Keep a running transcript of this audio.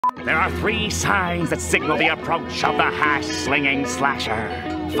There are 3 signs that signal the approach of the hash-slinging slasher.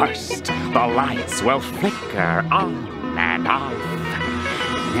 First, the lights will flicker on and off.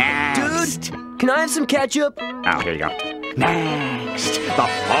 Next... Dude, can I have some ketchup? Oh, here you go. Next, the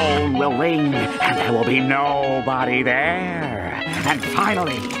phone will ring and there will be nobody there. And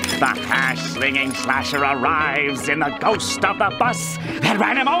finally, the hash-slinging slasher arrives in the ghost of the bus that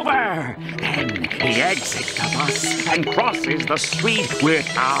ran him over. Then he exits the bus and crosses the street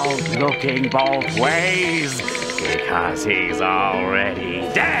without looking both ways because he's already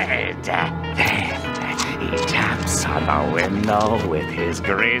dead. He taps on the window with his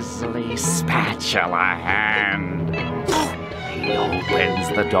grisly spatula hand. He opens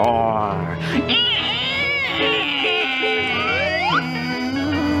the door.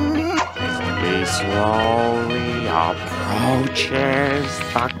 He slowly approaches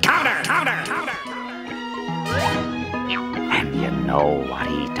the counter. And you know what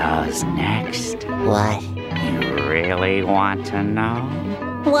he does next? What? You really want to know?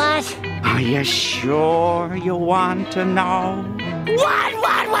 What? Are you sure you want to know?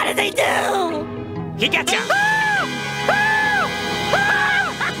 What does he do? He gets you!